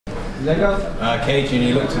Kajan,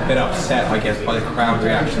 you looked a bit upset, I guess, by the crowd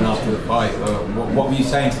reaction after the fight. What were you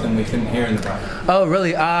saying to them we couldn't hear in the back? Oh,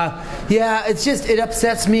 really? Yeah, it's just, it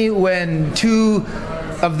upsets me when two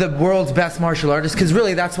of the world's best martial artists, because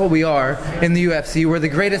really that's what we are in the UFC. We're the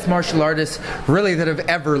greatest martial artists really that have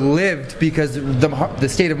ever lived, because the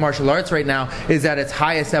state of martial arts right now is at its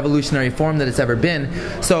highest evolutionary form that it's ever been.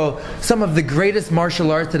 So some of the greatest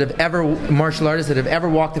martial artists that have ever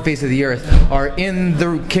walked the face of the earth are in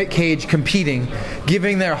the cage competing,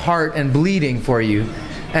 giving their heart and bleeding for you.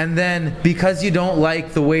 And then because you don't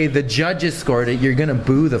like the way the judges scored it, you're gonna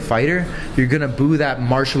boo the fighter, you're gonna boo that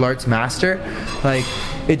martial arts master. Like,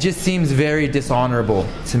 it just seems very dishonorable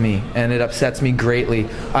to me, and it upsets me greatly.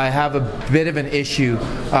 I have a bit of an issue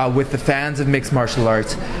with the fans of mixed martial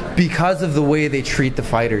arts because of the way they treat the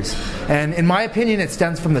fighters. And in my opinion, it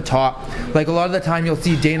stems from the top. Like, a lot of the time you'll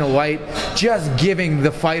see Dana White just giving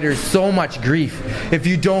the fighters so much grief. If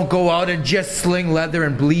you don't go out and just sling leather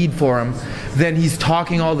and bleed for him, then he's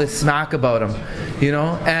talking all this smack about him, you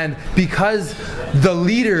know? And because the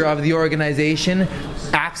leader of the organization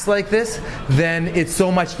acts like this, then it's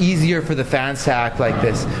so much easier for the fans to act like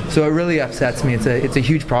this. So it really upsets me. It's a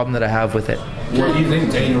huge problem that I have with it. What do you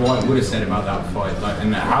think Dana White would have said about that fight?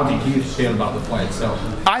 And how did you feel about the fight itself?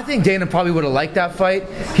 I think Dana probably would have liked that fight.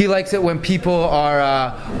 He likes it when people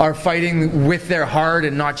are fighting with their heart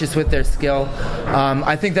and not just with their skill.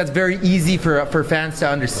 I think that's very easy for fans to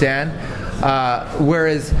understand.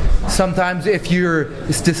 Whereas sometimes if you're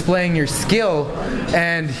displaying your skill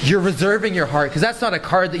and you're reserving your heart, because that's not a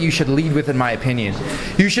card that you should lead with, in my opinion.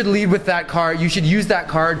 You should lead with that card, you should use that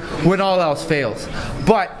card when all else fails.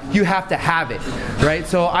 But you have to have it, right?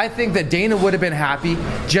 So I think that Dana would have been happy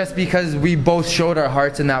just because we both showed our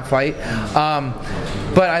hearts in that fight.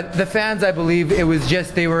 But the fans, I believe, it was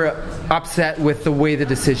just they were upset with the way the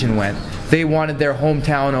decision went. They wanted their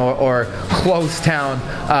hometown or close town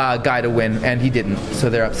guy to win, and he didn't, so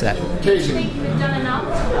they're upset. Do you think you've done enough?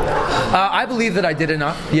 I believe that I did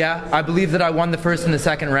enough, yeah. I believe that I won the first and the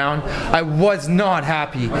second round. I was not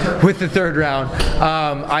happy with the third round.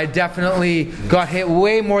 I definitely got hit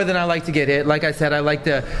way more than I like to get hit. Like I said, I like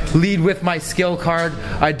to lead with my skill card.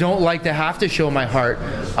 I don't like to have to show my heart.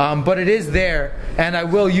 But it is there, and I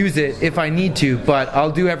will use it if I need to, but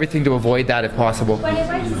I'll do everything to avoid that if possible. When it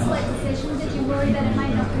went to split decision, did you worry that it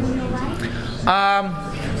might not go your way?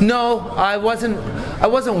 No, I wasn't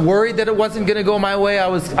worried that it wasn't going to go my way.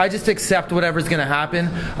 I just accept whatever's going to happen.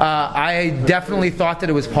 I definitely thought that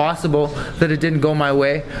it was possible that it didn't go my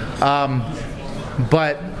way.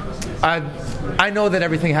 But I know that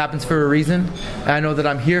everything happens for a reason. I know that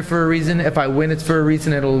I'm here for a reason. If I win, it's for a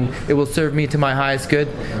reason. It will serve me to my highest good.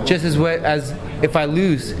 Just as if I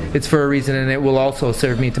lose, it's for a reason, and it will also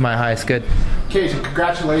serve me to my highest good. Kajan,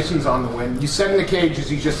 congratulations on the win. You said in the cage, as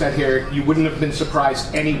you just said here, you wouldn't have been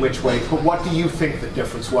surprised any which way. But what do you think the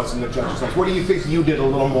difference was in the judges' eyes? What do you think you did a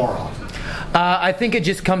little more of? I think it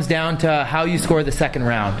just comes down to how you score the second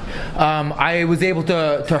round. I was able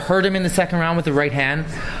to hurt him in the second round with the right hand,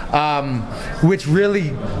 which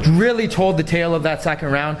really told the tale of that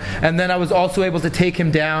second round. And then I was also able to take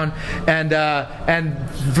him down, and as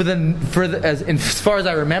far as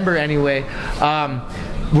I remember anyway,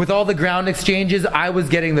 with all the ground exchanges, I was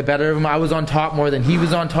getting the better of him. I was on top more than he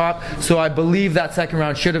was on top. So I believe that second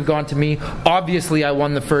round should have gone to me. Obviously, I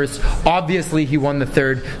won the first. Obviously, he won the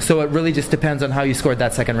third. So it really just depends on how you scored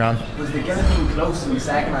that second round. Was the game close in the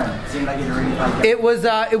second round? It seemed like you really liked it.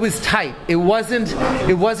 It was tight. It wasn't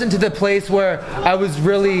to the place where I was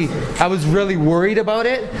really worried about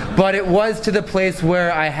it, but it was to the place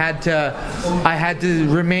where I had to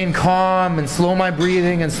remain calm and slow my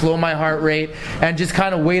breathing and slow my heart rate and just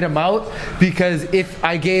kind of wait him out, because if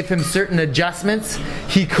I gave him certain adjustments,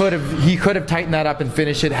 he could have tightened that up and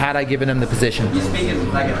finished it had I given him the position. You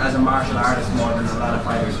speak like as a martial artist more than a lot of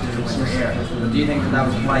fighters do when you're here. Do you think that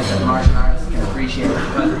was a fight that martial artists can appreciate?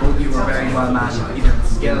 Because both of you were very well matched, either the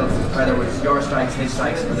skill, whether it was your strikes, his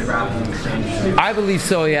strikes, or the grappling exchange. I believe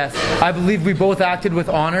so, yes. I believe we both acted with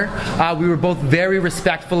honor. We were both very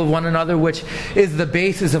respectful of one another, which is the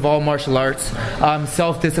basis of all martial arts.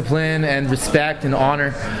 Self-discipline and respect and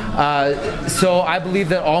honor. So I believe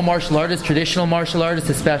that all martial artists, traditional martial artists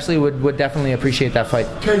especially, would definitely appreciate that fight.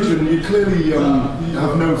 Kajan, you clearly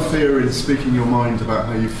have no fear in speaking your mind about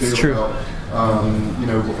how you feel about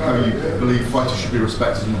how you believe fighters should be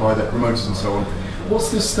respected and by their promoters and so on. What's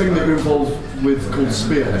this thing that you're involved with called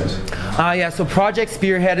Spearhead? Yeah, so Project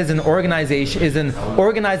Spearhead is an organizing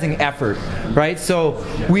effort, right? So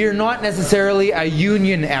we are not necessarily a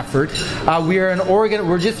union effort.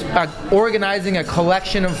 We're just organizing a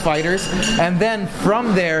collection of fighters, and then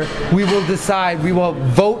from there we will decide, we will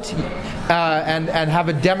vote and have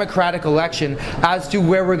a democratic election as to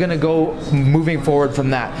where we're going to go moving forward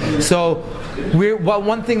from that. So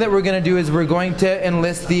one thing that we're going to do is we're going to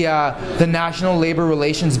enlist the National Labor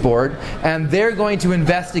Relations Board, and they're going to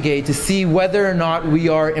investigate to see whether or not we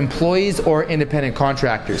are employees or independent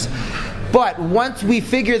contractors. But once we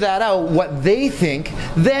figure that out, what they think,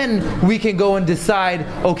 then we can go and decide,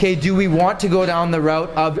 okay, do we want to go down the route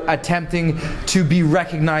of attempting to be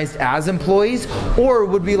recognized as employees, or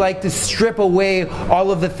would we like to strip away all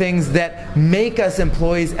of the things that make us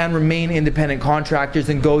employees and remain independent contractors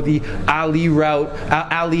and go the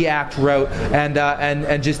Ali Act route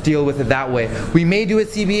and just deal with it that way. We may do a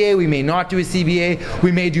CBA, we may not do a CBA,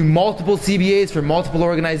 we may do multiple CBAs for multiple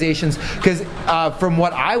organizations, because from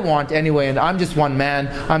what I want anyway, and I'm just one man,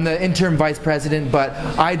 I'm the interim vice president, but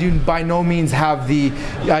I do by no means have the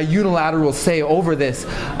unilateral say over this.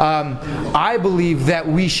 I believe that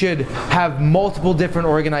we should have multiple different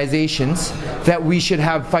organizations, that we should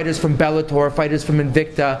have fighters from Bellator, fighters from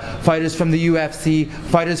Invicta, fighters from the UFC,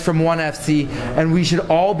 fighters from ONE FC, and we should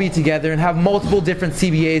all be together and have multiple different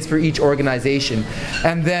CBAs for each organization.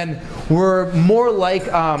 And then we're more like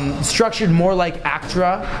structured more like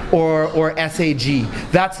ACTRA or SAG.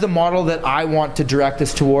 That's the model that I want to direct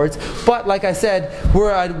us towards. But like I said,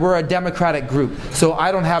 we're a democratic group, so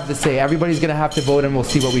I don't have the say. Everybody's going to have to vote, and we'll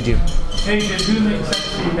see what we do. Hey, who makes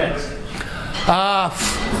sense for you next?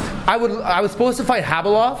 I was supposed to fight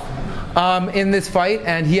Habilov in this fight,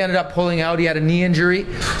 and he ended up pulling out. He had a knee injury,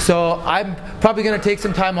 so I'm probably going to take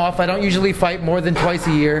some time off. I don't usually fight more than twice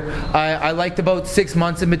a year. I liked about 6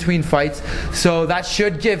 months in between fights, so that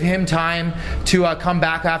should give him time to come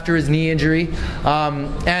back after his knee injury.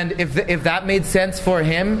 And if that made sense for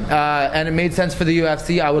him and it made sense for the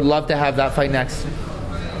UFC, I would love to have that fight next.